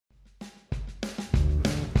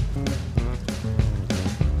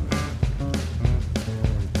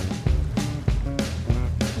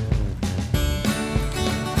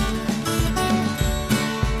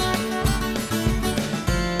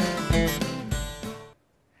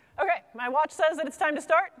my watch says that it's time to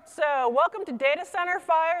start. So welcome to data center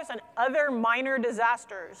fires and other minor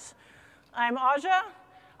disasters. I'm Aja.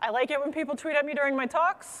 I like it when people tweet at me during my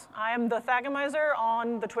talks. I am the Thagamizer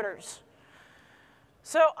on the Twitters.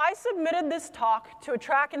 So I submitted this talk to a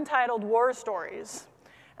track entitled War Stories.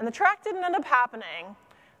 And the track didn't end up happening.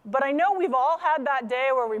 But I know we've all had that day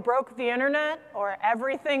where we broke the internet or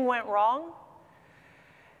everything went wrong.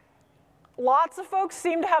 Lots of folks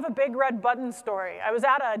seem to have a big red button story. I was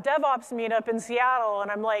at a DevOps meetup in Seattle, and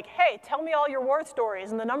I'm like, hey, tell me all your war stories.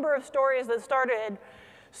 And the number of stories that started.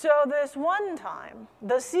 So this one time,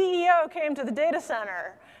 the CEO came to the data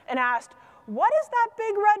center and asked, what is that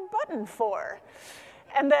big red button for?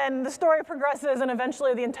 And then the story progresses, and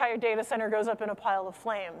eventually the entire data center goes up in a pile of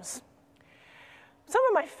flames. Some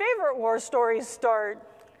of my favorite war stories start,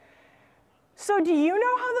 so do you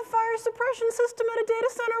know how the fire suppression system at a data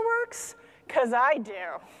center works? Because I do.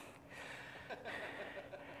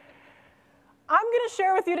 I'm going to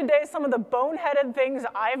share with you today some of the boneheaded things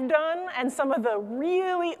I've done and some of the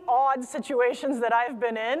really odd situations that I've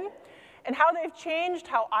been in and how they've changed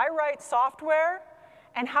how I write software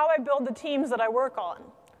and how I build the teams that I work on.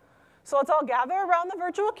 So let's all gather around the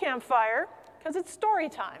virtual campfire because it's story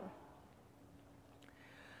time.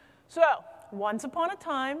 So once upon a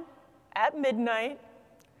time, at midnight,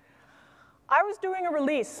 I was doing a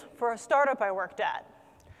release for a startup I worked at.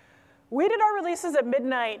 We did our releases at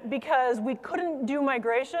midnight because we couldn't do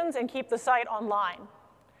migrations and keep the site online.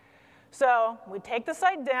 So we take the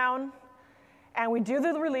site down, and we do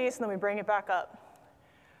the release, and then we bring it back up.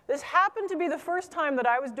 This happened to be the first time that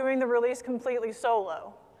I was doing the release completely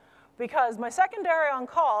solo, because my secondary on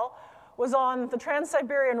call was on the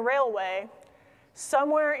Trans-Siberian Railway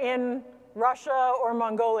somewhere in Russia or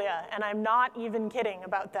Mongolia, and I'm not even kidding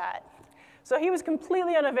about that. So he was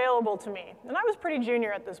completely unavailable to me, and I was pretty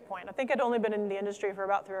junior at this point. I think I'd only been in the industry for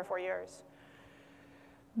about 3 or 4 years.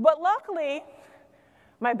 But luckily,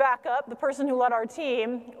 my backup, the person who led our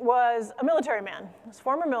team, was a military man. He was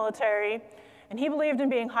former military, and he believed in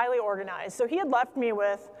being highly organized. So he had left me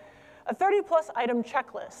with a 30-plus item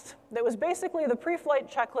checklist that was basically the pre-flight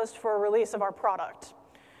checklist for a release of our product.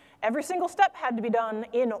 Every single step had to be done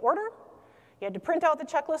in order. You had to print out the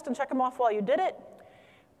checklist and check them off while you did it.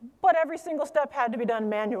 But every single step had to be done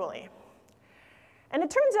manually. And it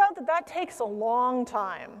turns out that that takes a long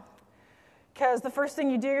time, because the first thing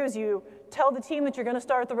you do is you tell the team that you're going to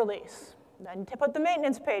start the release. Then you put the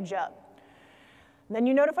maintenance page up. Then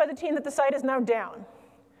you notify the team that the site is now down.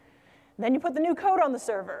 Then you put the new code on the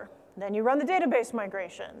server. Then you run the database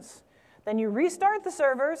migrations. Then you restart the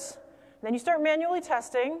servers. Then you start manually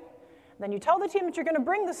testing. Then you tell the team that you're going to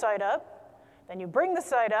bring the site up. Then you bring the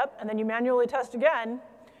site up, and then you manually test again.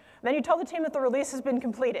 Then you tell the team that the release has been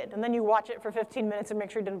completed, and then you watch it for 15 minutes and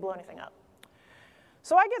make sure you didn't blow anything up.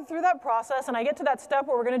 So I get through that process, and I get to that step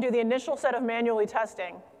where we're going to do the initial set of manually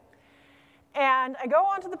testing. And I go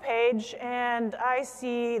onto the page, and I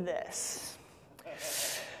see this.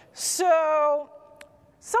 So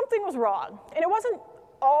something was wrong. And it wasn't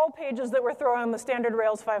all pages that were throwing on the standard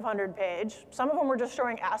Rails 500 page. Some of them were just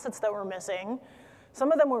showing assets that were missing.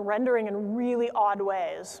 Some of them were rendering in really odd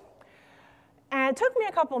ways. And it took me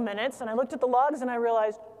a couple minutes, and I looked at the logs, and I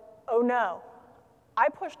realized, oh no, I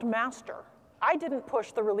pushed master. I didn't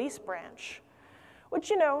push the release branch, which,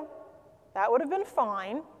 you know, that would have been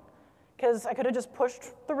fine, because I could have just pushed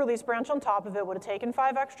the release branch on top of it, would have taken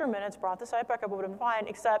 5 extra minutes, brought the site back up, it would have been fine,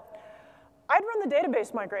 except I'd run the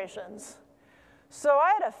database migrations. So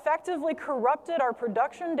I had effectively corrupted our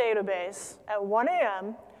production database at 1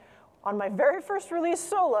 a.m. on my very first release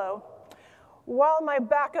solo, while my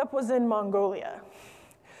backup was in Mongolia.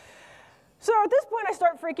 So at this point, I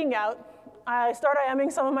start freaking out. I start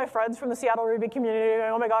IMing some of my friends from the Seattle Ruby community,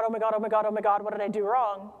 going, oh my God, oh my God, oh my God, oh my God, what did I do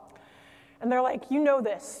wrong? And they're like, you know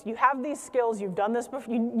this. You have these skills. You've done this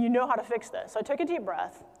before. You know how to fix this. So I took a deep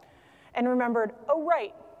breath and remembered, oh,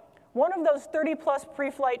 right. One of those 30-plus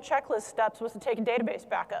pre-flight checklist steps was to take a database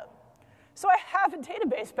backup. So I have a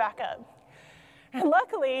database backup. And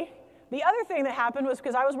luckily, the other thing that happened was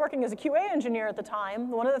because I was working as a QA engineer at the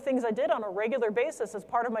time, one of the things I did on a regular basis as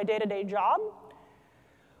part of my day-to-day job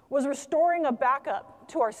was restoring a backup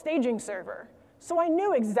to our staging server. So I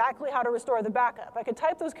knew exactly how to restore the backup. I could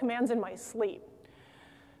type those commands in my sleep.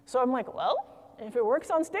 So I'm like, well, if it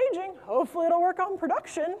works on staging, hopefully it'll work on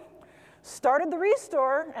production. Started the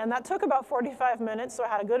restore, and that took about 45 minutes, so I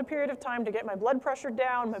had a good period of time to get my blood pressure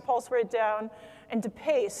down, my pulse rate down, and to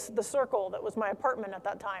pace the circle that was my apartment at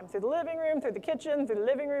that time, through the living room, through the kitchen, through the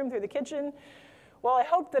living room, through the kitchen, while I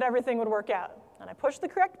hoped that everything would work out. And I pushed the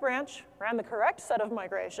correct branch, ran the correct set of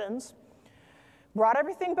migrations, brought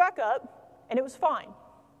everything back up, and it was fine.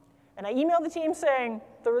 And I emailed the team saying,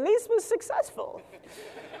 the release was successful.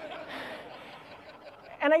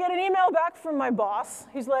 And I get an email back from my boss.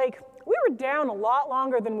 He's like, we were down a lot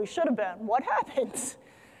longer than we should have been. What happened?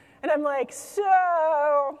 And I'm like,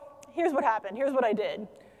 so here's what happened. Here's what I did.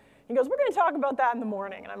 He goes, we're going to talk about that in the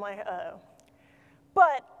morning. And I'm like, uh-oh.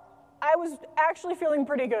 But I was actually feeling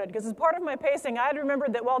pretty good, because as part of my pacing, I had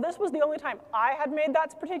remembered that while this was the only time I had made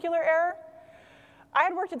that particular error, I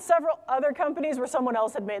had worked at several other companies where someone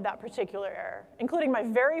else had made that particular error, including my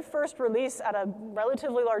very first release at a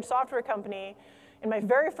relatively large software company. In my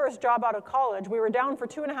very first job out of college, we were down for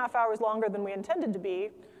 2.5 hours longer than we intended to be,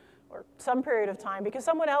 or some period of time, because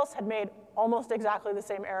someone else had made almost exactly the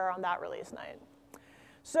same error on that release night.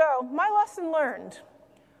 So my lesson learned,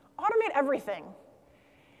 automate everything.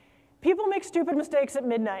 People make stupid mistakes at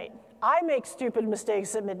midnight. I make stupid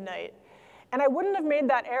mistakes at midnight. And I wouldn't have made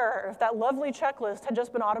that error if that lovely checklist had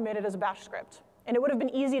just been automated as a bash script. And it would have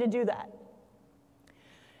been easy to do that.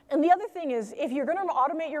 And the other thing is, if you're going to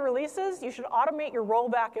automate your releases, you should automate your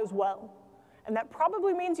rollback as well. And that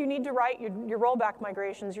probably means you need to write your rollback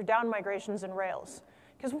migrations, your down migrations in Rails.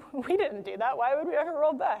 Because we didn't do that. Why would we ever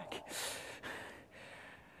roll back?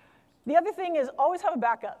 The other thing is, always have a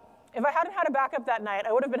backup. If I hadn't had a backup that night,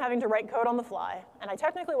 I would have been having to write code on the fly. And I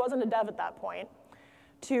technically wasn't a dev at that point,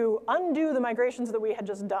 to undo the migrations that we had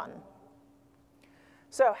just done.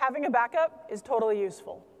 So having a backup is totally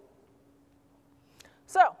useful.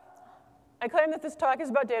 So I claim that this talk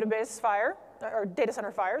is about database fire, or data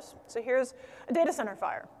center fires. So here's a data center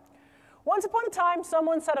fire. Once upon a time,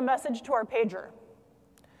 someone sent a message to our pager.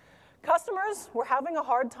 Customers were having a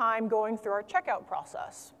hard time going through our checkout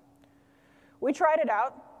process. We tried it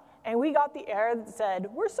out, and we got the error that said,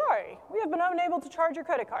 we're sorry, we have been unable to charge your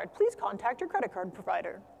credit card. Please contact your credit card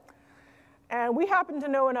provider. And we happened to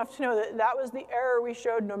know enough to know that that was the error we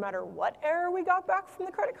showed no matter what error we got back from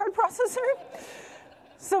the credit card processor.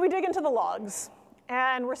 So we dig into the logs,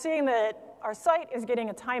 and we're seeing that our site is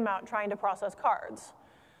getting a timeout trying to process cards.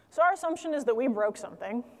 So our assumption is that we broke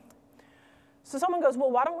something. So someone goes,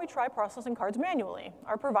 well, why don't we try processing cards manually?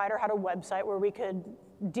 Our provider had a website where we could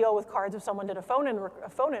deal with cards if someone did a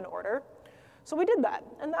phone-in order. So we did that,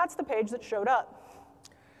 and that's the page that showed up.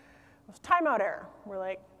 It was timeout error. We're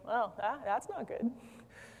like, well, that's not good.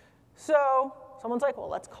 So someone's like, well,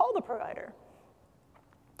 let's call the provider.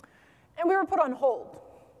 And we were put on hold.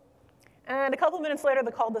 And a couple of minutes later,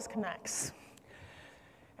 the call disconnects.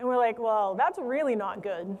 And we're like, well, that's really not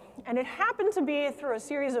good. And it happened to be through a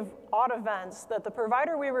series of odd events that the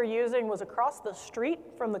provider we were using was across the street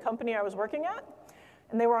from the company I was working at.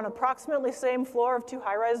 And they were on approximately the same floor of 2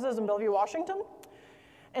 high-rises in Bellevue, Washington.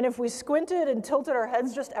 And if we squinted and tilted our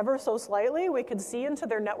heads just ever so slightly, we could see into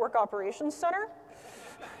their network operations center.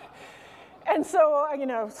 And so,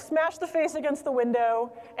 smash the face against the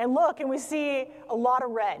window and look, and we see a lot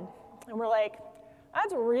of red. And we're like,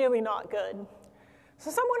 that's really not good. So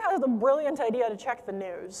someone has the brilliant idea to check the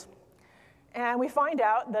news. And we find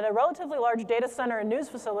out that a relatively large data center and news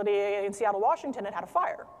facility in Seattle, Washington had had a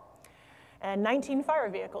fire. And 19 fire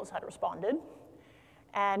vehicles had responded.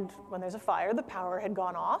 And when there's a fire, the power had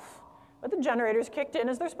gone off, but the generators kicked in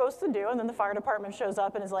as they're supposed to do, and then the fire department shows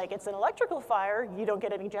up and is like, it's an electrical fire, you don't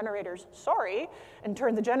get any generators, sorry, and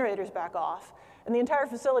turned the generators back off. And the entire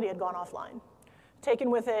facility had gone offline, taken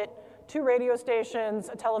with it 2 radio stations,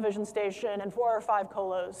 a television station, and 4 or 5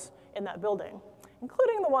 colos in that building,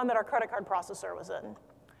 including the one that our credit card processor was in.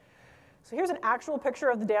 So here's an actual picture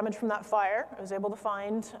of the damage from that fire I was able to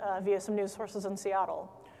find via some news sources in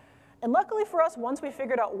Seattle. And luckily for us, once we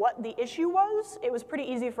figured out what the issue was, it was pretty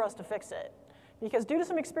easy for us to fix it. Because due to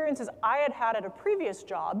some experiences I had had at a previous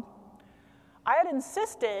job, I had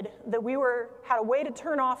insisted that we had a way to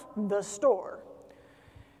turn off the store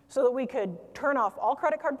so that we could turn off all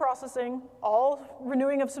credit card processing, all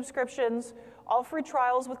renewing of subscriptions, all free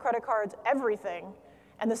trials with credit cards, everything.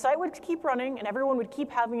 And the site would keep running, and everyone would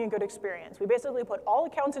keep having a good experience. We basically put all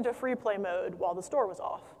accounts into free play mode while the store was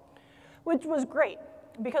off, which was great,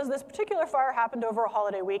 because this particular fire happened over a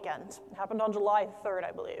holiday weekend. It happened on July 3rd,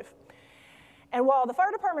 I believe. And while the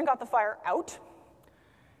fire department got the fire out,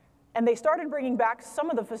 and they started bringing back some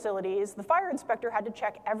of the facilities, the fire inspector had to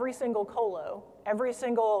check every single colo, every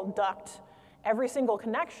single duct, every single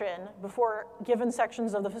connection before given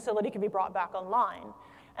sections of the facility could be brought back online.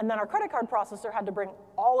 And then our credit card processor had to bring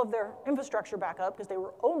all of their infrastructure back up because they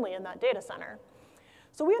were only in that data center.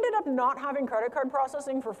 So we ended up not having credit card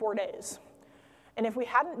processing for 4 days. And if we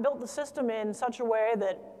hadn't built the system in such a way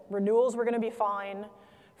that renewals were going to be fine,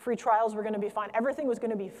 free trials were going to be fine, everything was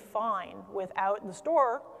going to be fine without the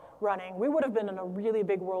store running, we would have been in a really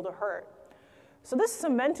big world of hurt. So this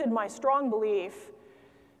cemented my strong belief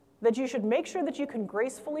that you should make sure that you can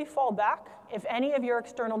gracefully fall back if any of your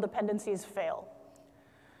external dependencies fail.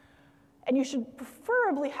 And you should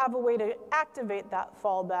preferably have a way to activate that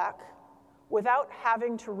fallback without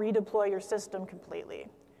having to redeploy your system completely.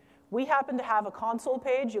 We happen to have a console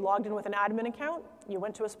page. You logged in with an admin account. You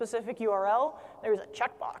went to a specific URL. There was a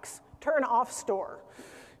checkbox, turn off store.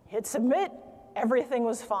 Hit submit. Everything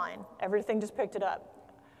was fine. Everything just picked it up.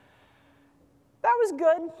 That was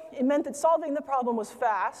good. It meant that solving the problem was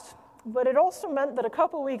fast, but it also meant that a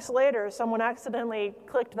couple weeks later, someone accidentally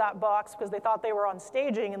clicked that box because they thought they were on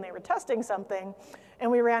staging and they were testing something, and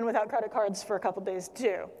we ran without credit cards for a couple days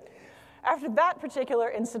too. After that particular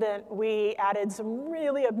incident, we added some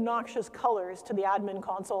really obnoxious colors to the admin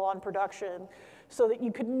console on production so that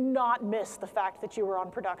you could not miss the fact that you were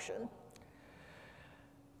on production.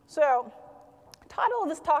 So, the title of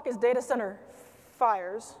this talk is Data Center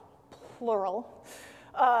Fires, plural.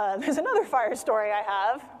 There's another fire story I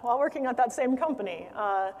have while working at that same company.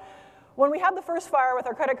 When we had the first fire with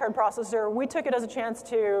our credit card processor, we took it as a chance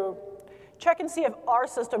to check and see if our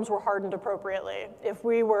systems were hardened appropriately, if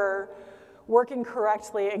we were working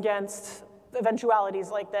correctly against eventualities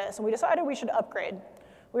like this, and we decided we should upgrade.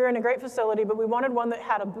 We were in a great facility, but we wanted one that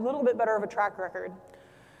had a little bit better of a track record.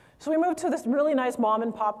 So we moved to this really nice mom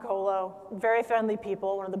and pop colo, very friendly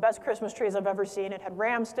people, one of the best Christmas trees I've ever seen. It had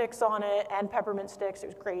ram sticks on it and peppermint sticks. It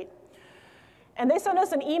was great. And they sent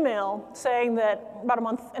us an email saying that about a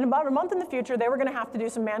month in the future, they were going to have to do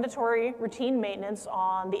some mandatory routine maintenance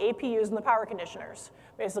on the APUs and the power conditioners.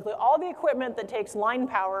 Basically, all the equipment that takes line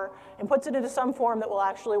power and puts it into some form that will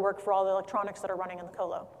actually work for all the electronics that are running in the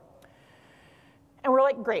colo. And we're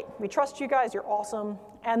like, great, we trust you guys, you're awesome.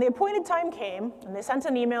 And the appointed time came, and they sent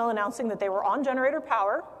an email announcing that they were on generator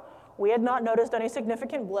power. We had not noticed any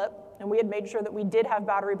significant blip, and we had made sure that we did have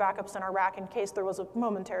battery backups in our rack in case there was a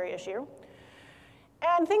momentary issue.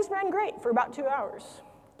 And things ran great for about 2 hours.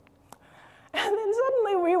 And then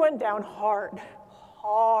suddenly we went down hard.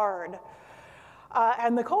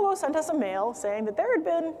 And the colo sent us a mail saying that there had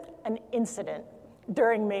been an incident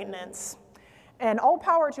during maintenance. And all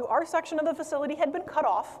power to our section of the facility had been cut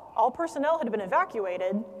off. All personnel had been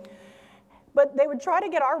evacuated. But they would try to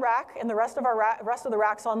get our rack and the rest of the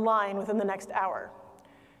racks online within the next hour.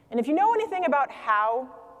 And if you know anything about how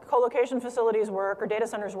co-location facilities work or data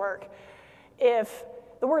centers work, if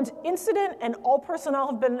the words incident and all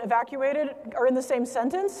personnel have been evacuated are in the same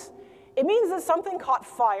sentence, it means that something caught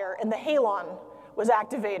fire and the halon was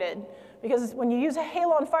activated. Because when you use a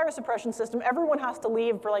halon fire suppression system, everyone has to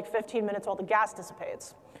leave for like 15 minutes while the gas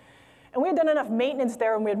dissipates. And we had done enough maintenance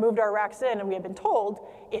there and we had moved our racks in and we had been told,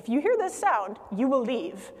 if you hear this sound, you will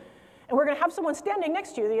leave. And we're going to have someone standing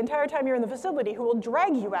next to you the entire time you're in the facility who will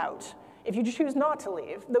drag you out if you choose not to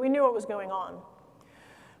leave, that we knew what was going on.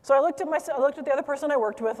 So I looked at the other person I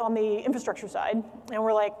worked with on the infrastructure side, and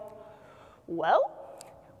we're like, well,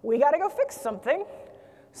 we got to go fix something.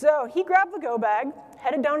 So he grabbed the go bag,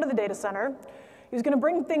 headed down to the data center. He was going to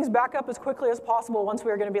bring things back up as quickly as possible once we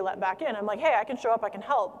were going to be let back in. I'm like, hey, I can show up, I can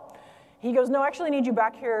help. He goes, no, I actually need you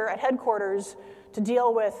back here at headquarters to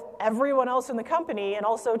deal with everyone else in the company and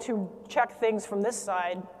also to check things from this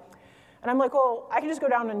side. And I'm like, well, I can just go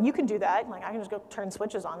down and you can do that. Like, I can just go turn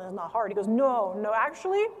switches on. It's not hard. He goes, no,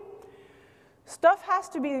 actually, stuff has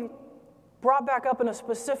to be brought back up in a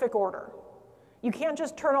specific order. You can't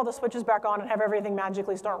just turn all the switches back on and have everything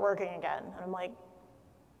magically start working again. And I'm like,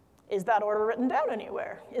 is that order written down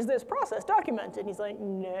anywhere? Is this process documented? And he's like,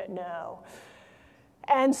 no.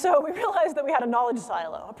 And so we realized that we had a knowledge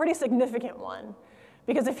silo, a pretty significant one.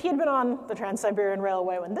 Because if he had been on the Trans-Siberian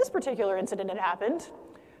Railway when this particular incident had happened,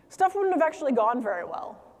 stuff wouldn't have actually gone very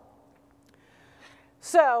well.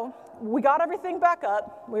 So we got everything back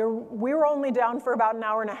up. We were only down for about an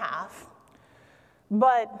hour and a half.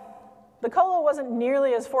 But the colo wasn't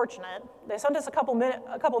nearly as fortunate. They sent us a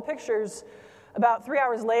couple pictures about 3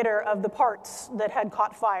 hours later of the parts that had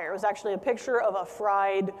caught fire. It was actually a picture of a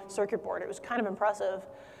fried circuit board. It was kind of impressive.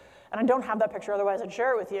 And I don't have that picture, otherwise I'd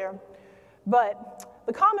share it with you. But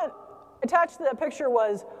the comment attached to that picture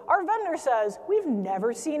was, our vendor says, we've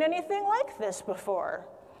never seen anything like this before.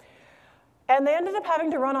 And they ended up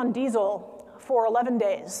having to run on diesel for 11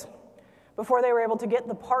 days before they were able to get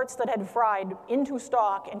the parts that had fried into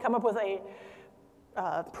stock and come up with a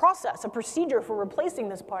process, a procedure for replacing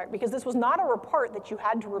this part, because this was not a part that you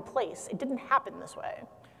had to replace. It didn't happen this way.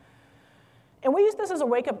 And we used this as a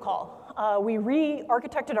wake-up call. We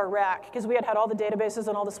re-architected our rack because we had all the databases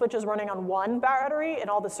and all the switches running on one battery and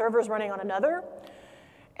all the servers running on another.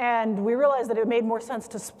 And we realized that it made more sense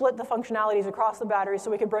to split the functionalities across the battery so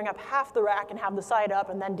we could bring up half the rack and have the site up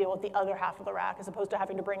and then deal with the other half of the rack, as opposed to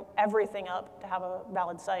having to bring everything up to have a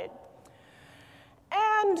valid site.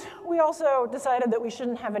 And we also decided that we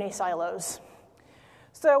shouldn't have any silos.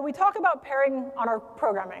 So we talk about pairing on our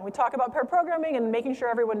programming. We talk about pair programming and making sure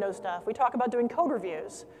everyone knows stuff. We talk about doing code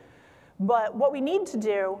reviews. But what we need to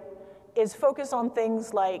do is focus on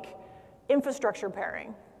things like infrastructure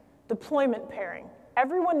pairing, deployment pairing.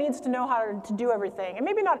 Everyone needs to know how to do everything. And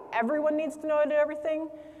maybe not everyone needs to know how to do everything,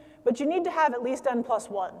 but you need to have at least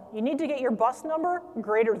n+1. You need to get your bus number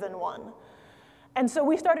greater than 1. And so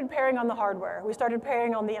we started pairing on the hardware. We started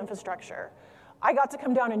pairing on the infrastructure. I got to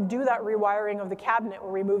come down and do that rewiring of the cabinet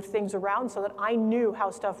where we moved things around so that I knew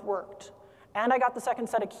how stuff worked. And I got the second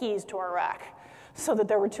set of keys to our rack so that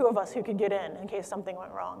there were 2 of us who could get in case something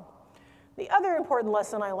went wrong. The other important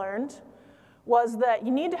lesson I learned was that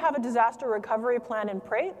you need to have a disaster recovery plan in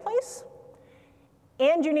place,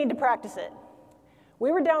 and you need to practice it.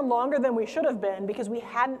 We were down longer than we should have been because we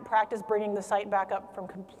hadn't practiced bringing the site back up from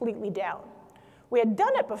completely down. We had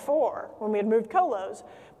done it before when we had moved colos,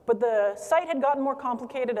 but the site had gotten more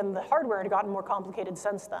complicated and the hardware had gotten more complicated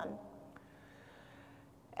since then.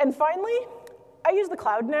 And finally, I use the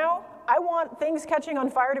cloud now. I want things catching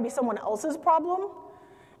on fire to be someone else's problem,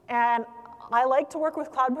 and I like to work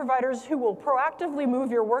with cloud providers who will proactively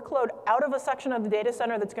move your workload out of a section of the data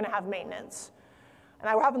center that's going to have maintenance. And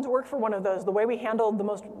I happen to work for one of those. The way we handled the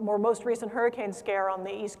most recent hurricane scare on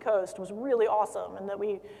the East Coast was really awesome, and that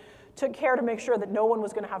we took care to make sure that no one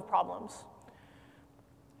was going to have problems.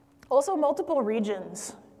 Also, multiple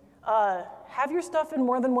regions. Have your stuff in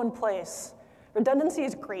more than one place. Redundancy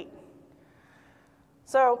is great.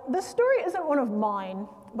 So this story isn't one of mine,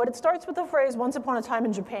 but it starts with the phrase, "Once upon a time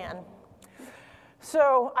in Japan."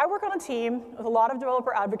 So I work on a team with a lot of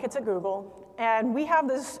developer advocates at Google, and we have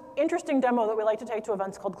this interesting demo that we like to take to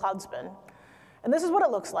events called Cloudspin. And this is what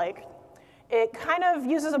it looks like. It kind of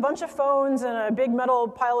uses a bunch of phones and a big metal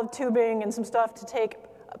pile of tubing and some stuff to take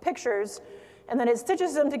pictures, and then it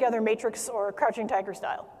stitches them together Matrix or Crouching Tiger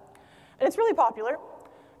style. And it's really popular,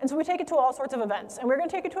 and so we take it to all sorts of events. And we're going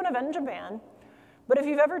to take it to an event in Japan. But if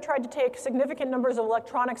you've ever tried to take significant numbers of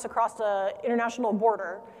electronics across the international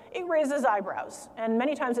border, it raises eyebrows, and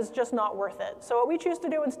many times it's just not worth it. So what we choose to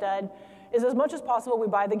do instead is, as much as possible, we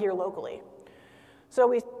buy the gear locally. So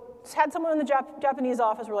we had someone in the Japanese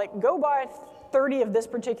office, we're like, go buy 30 of this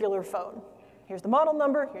particular phone. Here's the model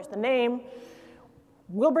number, here's the name.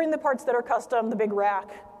 We'll bring the parts that are custom, the big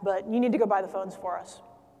rack, but you need to go buy the phones for us.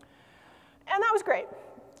 And that was great.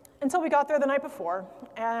 Until we got there the night before,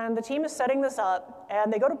 and the team is setting this up,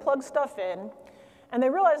 and they go to plug stuff in, and they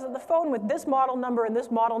realize that the phone with this model number and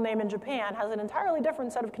this model name in Japan has an entirely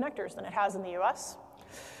different set of connectors than it has in the US.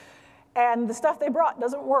 And the stuff they brought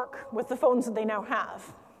doesn't work with the phones that they now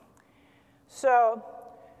have. So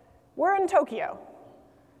we're in Tokyo.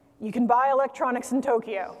 You can buy electronics in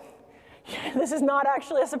Tokyo. This is not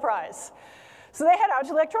actually a surprise. So they head out to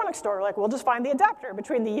the electronics store. Like, we'll just find the adapter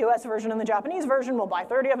between the US version and the Japanese version. We'll buy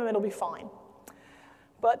 30 of them. It'll be fine.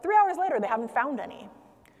 But 3 hours later, they haven't found any.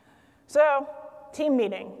 So team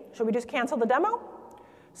meeting. Should we just cancel the demo?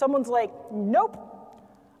 Someone's like, nope.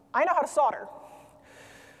 I know how to solder.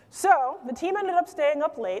 So the team ended up staying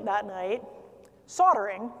up late that night,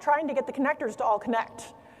 soldering, trying to get the connectors to all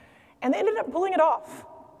connect. And they ended up pulling it off.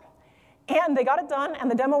 And they got it done, and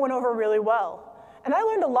the demo went over really well. And I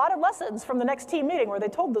learned a lot of lessons from the next team meeting where they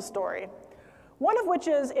told the story. One of which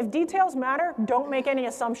is, if details matter, don't make any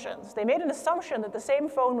assumptions. They made an assumption that the same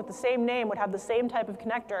phone with the same name would have the same type of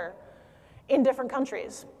connector in different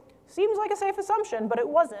countries. Seems like a safe assumption, but it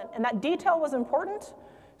wasn't. And that detail was important,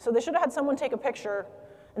 so they should have had someone take a picture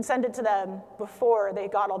and send it to them before they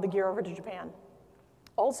got all the gear over to Japan.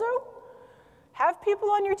 Also, have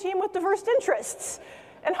people on your team with diverse interests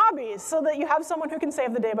and hobbies so that you have someone who can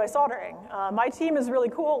save the day by soldering. My team is really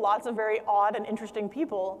cool, lots of very odd and interesting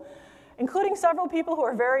people, including several people who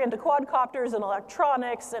are very into quadcopters and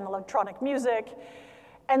electronics and electronic music.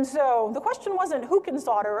 And so the question wasn't who can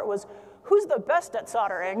solder, it was who's the best at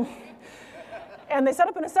soldering. And they set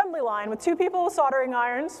up an assembly line with 2 people with soldering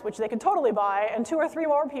irons, which they could totally buy, and 2 or 3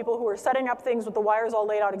 more people who were setting up things with the wires all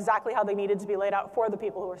laid out exactly how they needed to be laid out for the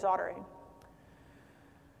people who were soldering.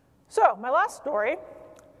 So my last story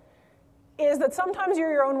is that sometimes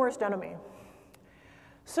you're your own worst enemy.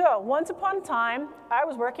 So once upon a time, I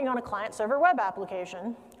was working on a client-server web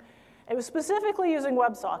application. It was specifically using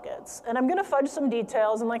WebSockets. And I'm going to fudge some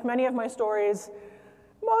details, and like many of my stories,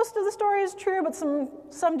 most of the story is true, but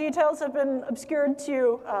some details have been obscured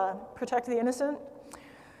to protect the innocent.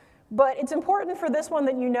 But it's important for this one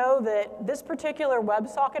that you know that this particular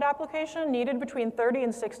WebSocket application needed between 30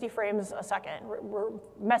 and 60 frames a second,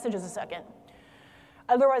 messages a second.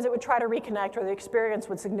 Otherwise, it would try to reconnect or the experience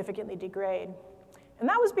would significantly degrade. And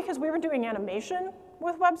that was because we were doing animation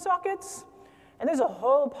with WebSockets. And there's a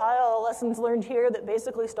whole pile of lessons learned here that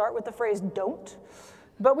basically start with the phrase don't,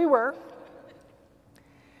 but we were.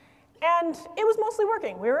 And it was mostly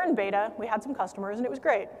working. We were in beta, we had some customers, and it was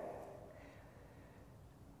great.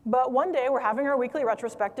 But one day, we're having our weekly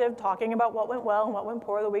retrospective, talking about what went well and what went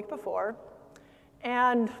poor the week before.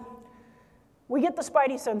 And we get the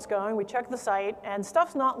spidey sense going, we check the site, and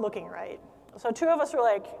stuff's not looking right. So two of us are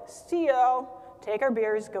like, see y'all, take our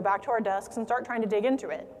beers, go back to our desks, and start trying to dig into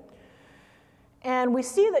it. And we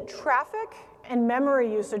see that traffic and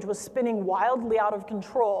memory usage was spinning wildly out of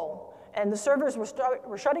control, and the servers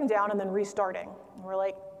were shutting down and then restarting. And we're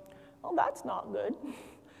like, well, that's not good.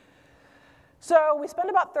 So we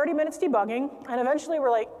spend about 30 minutes debugging, and eventually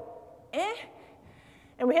we're like,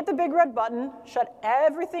 and we hit the big red button, shut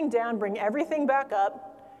everything down, bring everything back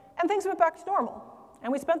up, and things went back to normal.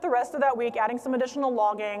 And we spent the rest of that week adding some additional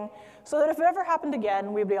logging so that if it ever happened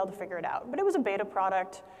again, we'd be able to figure it out. But it was a beta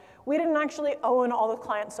product. We didn't actually own all the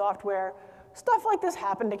client software. Stuff like this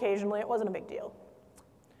happened occasionally. It wasn't a big deal.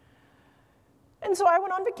 And so I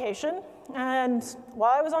went on vacation, and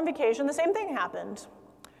while I was on vacation, the same thing happened.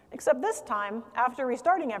 Except this time, after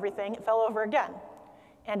restarting everything, it fell over again,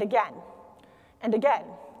 and again, and again.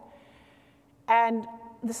 And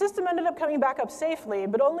the system ended up coming back up safely,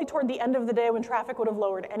 but only toward the end of the day when traffic would have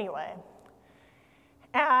lowered anyway.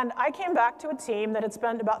 And I came back to a team that had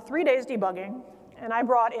spent about 3 days debugging, and I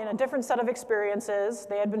brought in a different set of experiences.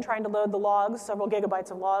 They had been trying to load the logs, several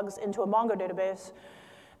gigabytes of logs, into a Mongo database.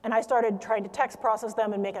 And I started trying to text process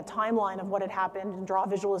them and make a timeline of what had happened and draw a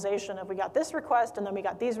visualization of we got this request, and then we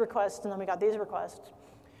got these requests, and then we got these requests.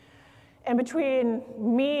 And between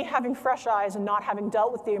me having fresh eyes and not having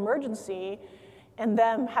dealt with the emergency, and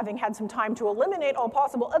them having had some time to eliminate all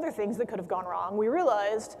possible other things that could have gone wrong, we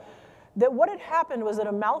realized that what had happened was that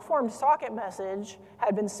a malformed socket message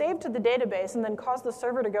had been saved to the database and then caused the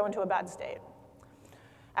server to go into a bad state.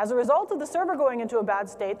 As a result of the server going into a bad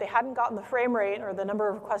state, they hadn't gotten the frame rate or the number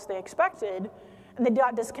of requests they expected, and they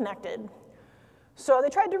got disconnected. So they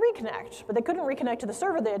tried to reconnect, but they couldn't reconnect to the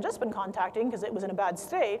server they had just been contacting because it was in a bad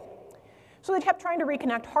state. So they kept trying to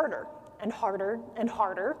reconnect harder and harder and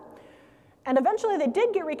harder. And eventually they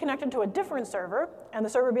did get reconnected to a different server, and the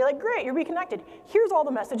server would be like, great, you're reconnected. Here's all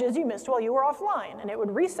the messages you missed while you were offline. And it would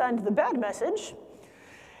resend the bad message,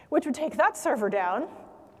 which would take that server down,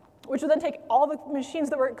 which would then take all the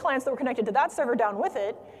clients that were connected to that server down with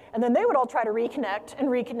it, and then they would all try to reconnect and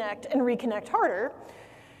reconnect and reconnect harder.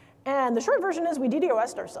 And the short version is we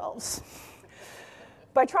DDoS'd ourselves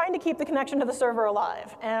by trying to keep the connection to the server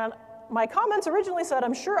alive. And my comments originally said,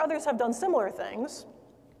 I'm sure others have done similar things,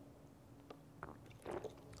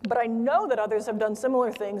 but I know that others have done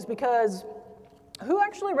similar things because who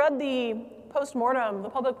actually read the postmortem, the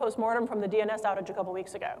public postmortem from the DNS outage a couple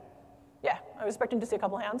weeks ago? Yeah, I was expecting to see a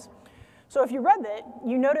couple hands. So if you read it,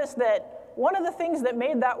 you notice that one of the things that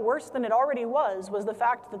made that worse than it already was the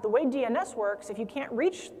fact that the way DNS works, if you can't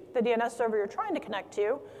reach the DNS server you're trying to connect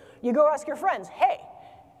to, you go ask your friends, hey,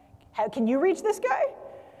 can you reach this guy?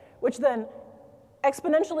 Which then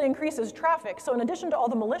exponentially increases traffic. So in addition to all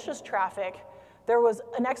the malicious traffic, there was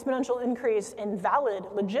an exponential increase in valid,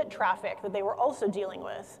 legit traffic that they were also dealing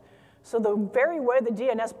with. So the very way the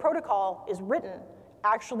DNS protocol is written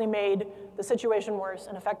actually made the situation worse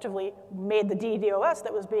and effectively made the DDoS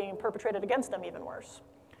that was being perpetrated against them even worse.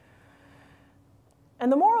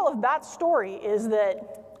 And the moral of that story is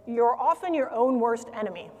that you're often your own worst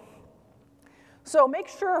enemy. So make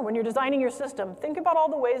sure when you're designing your system, think about all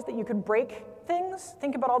the ways that you could break things,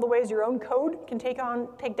 think about all the ways your own code can take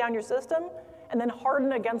down your system, and then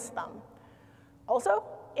harden against them. Also,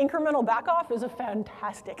 incremental backoff is a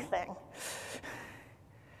fantastic thing.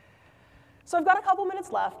 So I've got a couple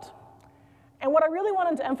minutes left, and what I really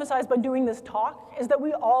wanted to emphasize by doing this talk is that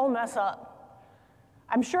we all mess up.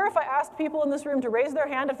 I'm sure if I asked people in this room to raise their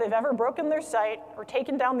hand if they've ever broken their site or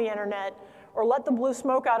taken down the internet or let the blue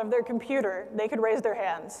smoke out of their computer, they could raise their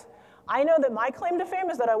hands. I know that my claim to fame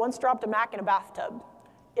is that I once dropped a Mac in a bathtub.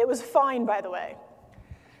 It was fine, by the way.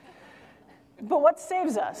 But what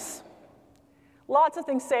saves us? Lots of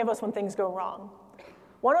things save us when things go wrong.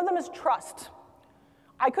 One of them is trust.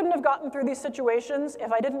 I couldn't have gotten through these situations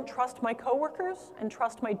if I didn't trust my coworkers and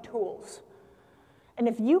trust my tools. And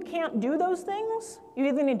if you can't do those things, you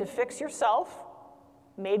either need to fix yourself,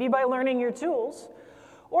 maybe by learning your tools,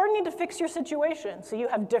 or you need to fix your situation so you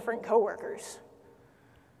have different coworkers.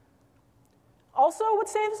 Also, what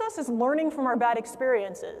saves us is learning from our bad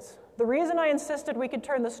experiences. The reason I insisted we could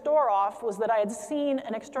turn the store off was that I had seen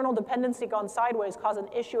an external dependency gone sideways cause an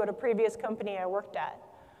issue at a previous company I worked at.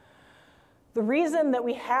 The reason that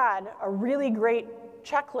we had a really great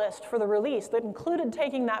checklist for the release that included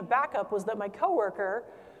taking that backup was that my coworker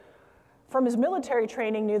from his military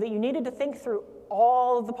training knew that you needed to think through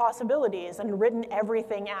all of the possibilities and written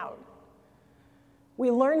everything out. We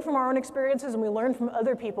learn from our own experiences and we learn from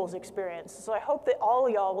other people's experience. So I hope that all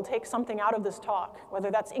of y'all will take something out of this talk, whether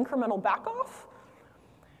that's incremental back off,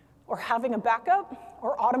 or having a backup,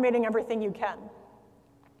 or automating everything you can.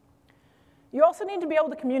 You also need to be able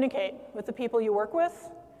to communicate with the people you work with,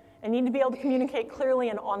 and you need to be able to communicate clearly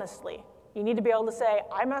and honestly. You need to be able to say,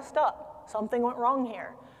 I messed up, something went wrong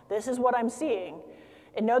here, this is what I'm seeing,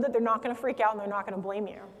 and know that they're not gonna freak out and they're not gonna blame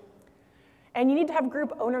you. And you need to have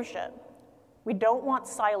group ownership. We don't want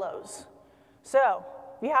silos. So,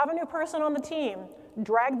 if you have a new person on the team,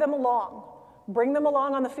 drag them along. Bring them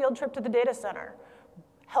along on the field trip to the data center.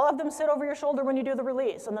 Have them sit over your shoulder when you do the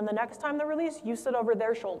release, and then the next time the release, you sit over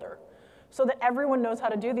their shoulder, so that everyone knows how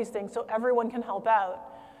to do these things, so everyone can help out,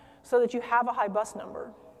 so that you have a high bus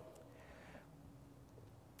number.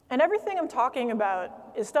 And everything I'm talking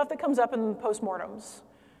about is stuff that comes up in postmortems.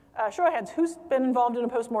 Show of hands, who's been involved in a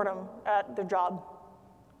postmortem at their job?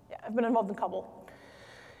 Yeah, I've been involved in a couple.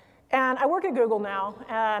 And I work at Google now,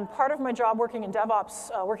 and part of my job working in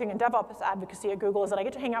DevOps advocacy at Google is that I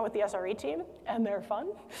get to hang out with the SRE team, and they're fun.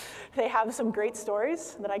 They have some great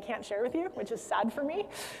stories that I can't share with you, which is sad for me.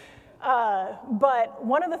 But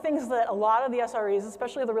one of the things that a lot of the SREs,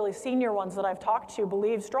 especially the really senior ones that I've talked to,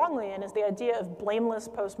 believe strongly in is the idea of blameless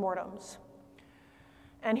postmortems.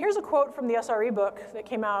 And here's a quote from the SRE book that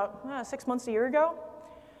came out 6 months, a year ago.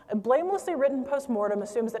 A blamelessly written postmortem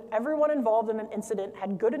assumes that everyone involved in an incident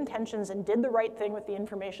had good intentions and did the right thing with the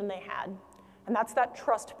information they had. And that's that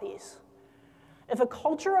trust piece. If a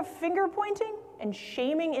culture of finger pointing and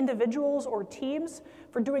shaming individuals or teams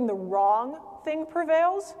for doing the wrong thing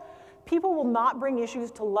prevails, people will not bring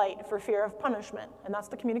issues to light for fear of punishment, and that's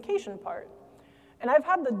the communication part. And I've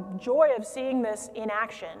had the joy of seeing this in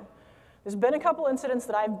action. There's been a couple incidents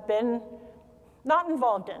that I've been not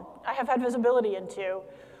involved in, I have had visibility into,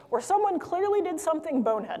 where someone clearly did something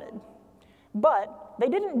boneheaded, but they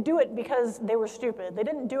didn't do it because they were stupid. They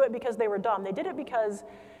didn't do it because they were dumb. They did it because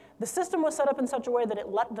the system was set up in such a way that it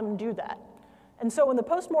let them do that. And so when the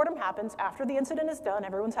postmortem happens, after the incident is done,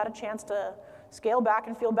 everyone's had a chance to scale back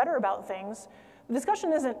and feel better about things. The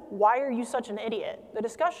discussion isn't, why are you such an idiot? The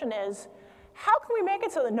discussion is, how can we make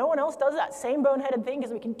it so that no one else does that same boneheaded thing,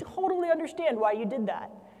 because we can totally understand why you did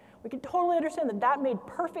that. We can totally understand that that made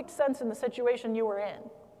perfect sense in the situation you were in.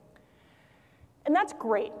 And that's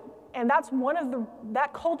great. And that's one of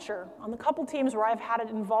that culture on the couple teams where I've had it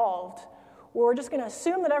involved, where we're just going to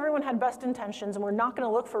assume that everyone had best intentions and we're not going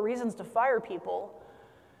to look for reasons to fire people,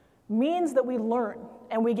 means that we learn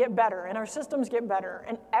and we get better and our systems get better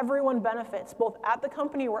and everyone benefits, both at the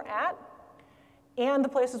company we're at and the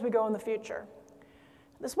places we go in the future.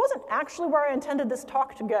 This wasn't actually where I intended this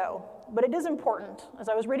talk to go, but it is important. As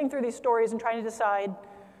I was reading through these stories and trying to decide,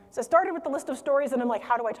 so I started with the list of stories and I'm like,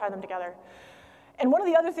 how do I tie them together? And one of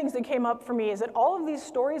the other things that came up for me is that all of these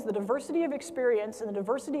stories, the diversity of experience and the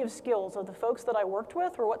diversity of skills of the folks that I worked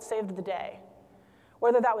with were what saved the day.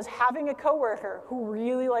 Whether that was having a coworker who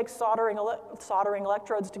really likes soldering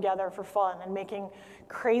electrodes together for fun and making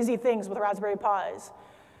crazy things with Raspberry Pis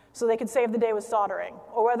so they could save the day with soldering,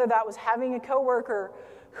 or whether that was having a coworker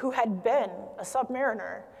who had been a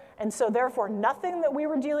submariner, and so therefore nothing that we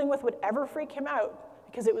were dealing with would ever freak him out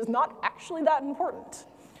because it was not actually that important.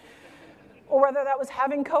 Or whether that was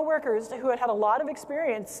having coworkers who had had a lot of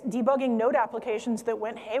experience debugging node applications that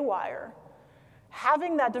went haywire.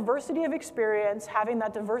 Having that diversity of experience, having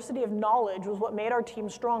that diversity of knowledge was what made our team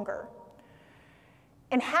stronger.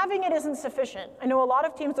 And having it isn't sufficient. I know a lot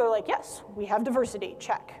of teams that are like, yes, we have diversity,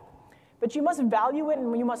 check. But you must value it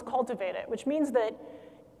and you must cultivate it, which means that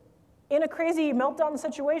in a crazy meltdown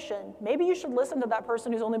situation, maybe you should listen to that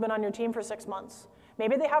person who's only been on your team for 6 months.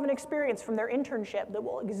 Maybe they have an experience from their internship that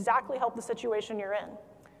will exactly help the situation you're in.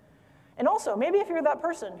 And also, maybe if you're that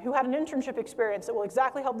person who had an internship experience that will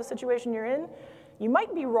exactly help the situation you're in, you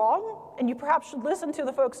might be wrong, and you perhaps should listen to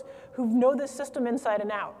the folks who know this system inside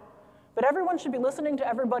and out. But everyone should be listening to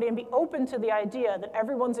everybody and be open to the idea that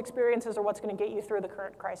everyone's experiences are what's going to get you through the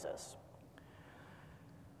current crisis.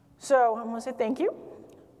 So I want to say thank you.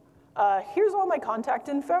 Here's all my contact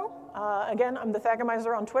info. Again, I'm the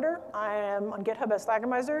Thagomizer on Twitter. I am on GitHub as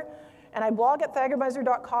Thagomizer. And I blog at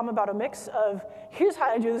thagomizer.com about a mix of here's how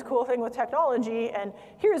I do this cool thing with technology, and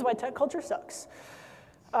here's why tech culture sucks.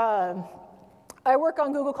 I work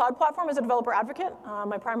on Google Cloud Platform as a developer advocate.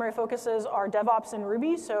 My primary focuses are DevOps and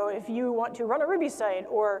Ruby, so if you want to run a Ruby site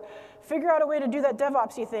or figure out a way to do that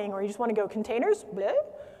DevOps-y thing, or you just want to go containers, bleh,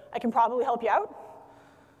 I can probably help you out.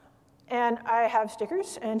 And I have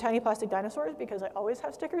stickers and tiny plastic dinosaurs because I always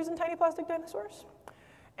have stickers and tiny plastic dinosaurs.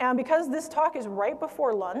 And because this talk is right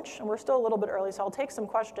before lunch, and we're still a little bit early, so I'll take some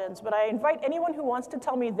questions, but I invite anyone who wants to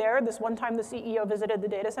tell me this one time the CEO visited the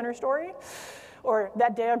data center story, or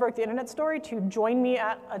that day I broke the internet story, to join me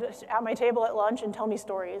at my table at lunch and tell me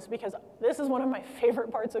stories, because this is one of my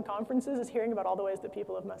favorite parts of conferences, is hearing about all the ways that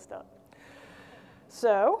people have messed up.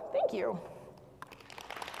 So, thank you.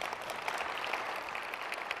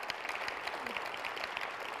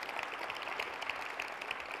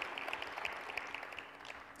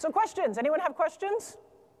 So questions, anyone have questions?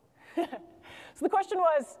 So the question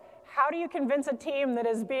was, how do you convince a team that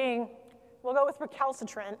is being, we'll go with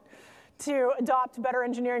recalcitrant, to adopt better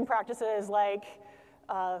engineering practices like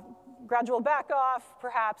gradual backoff,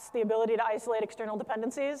 perhaps the ability to isolate external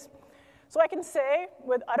dependencies? So I can say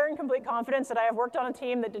with utter and complete confidence that I have worked on a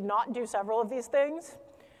team that did not do several of these things.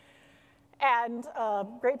 And a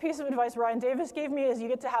great piece of advice Ryan Davis gave me is you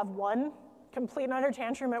get to have one complete and utter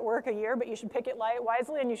tantrum at work a year, but you should pick it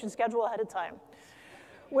wisely and you should schedule ahead of time,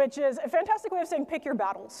 which is a fantastic way of saying pick your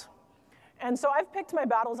battles. And so I've picked my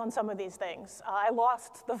battles on some of these things. I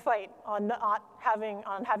lost the fight on not having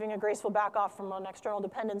a graceful backoff from an external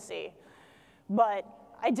dependency, but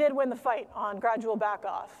I did win the fight on gradual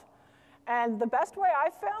backoff. And the best way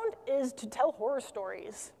I've found is to tell horror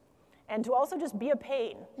stories and to also just be a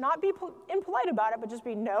pain. Not be impolite about it, but just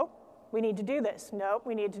be, nope, we need to do this. Nope,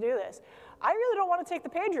 we need to do this. I really don't want to take the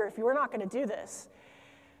pager if you were not going to do this.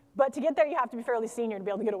 But to get there, you have to be fairly senior to be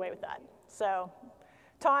able to get away with that. So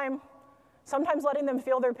time, sometimes letting them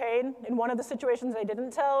feel their pain. In one of the situations I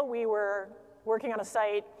didn't tell, we were working on a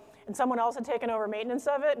site, and someone else had taken over maintenance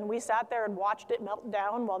of it, and we sat there and watched it melt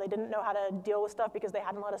down while they didn't know how to deal with stuff because they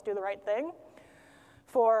hadn't let us do the right thing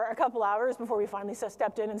for a couple hours before we finally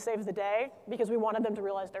stepped in and saved the day because we wanted them to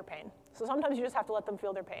realize their pain. So sometimes you just have to let them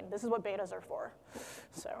feel their pain. This is what betas are for.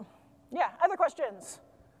 So yeah, other questions?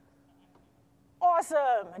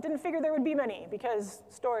 Awesome. I didn't figure there would be many because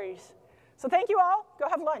stories. So thank you all. Go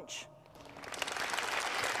have lunch.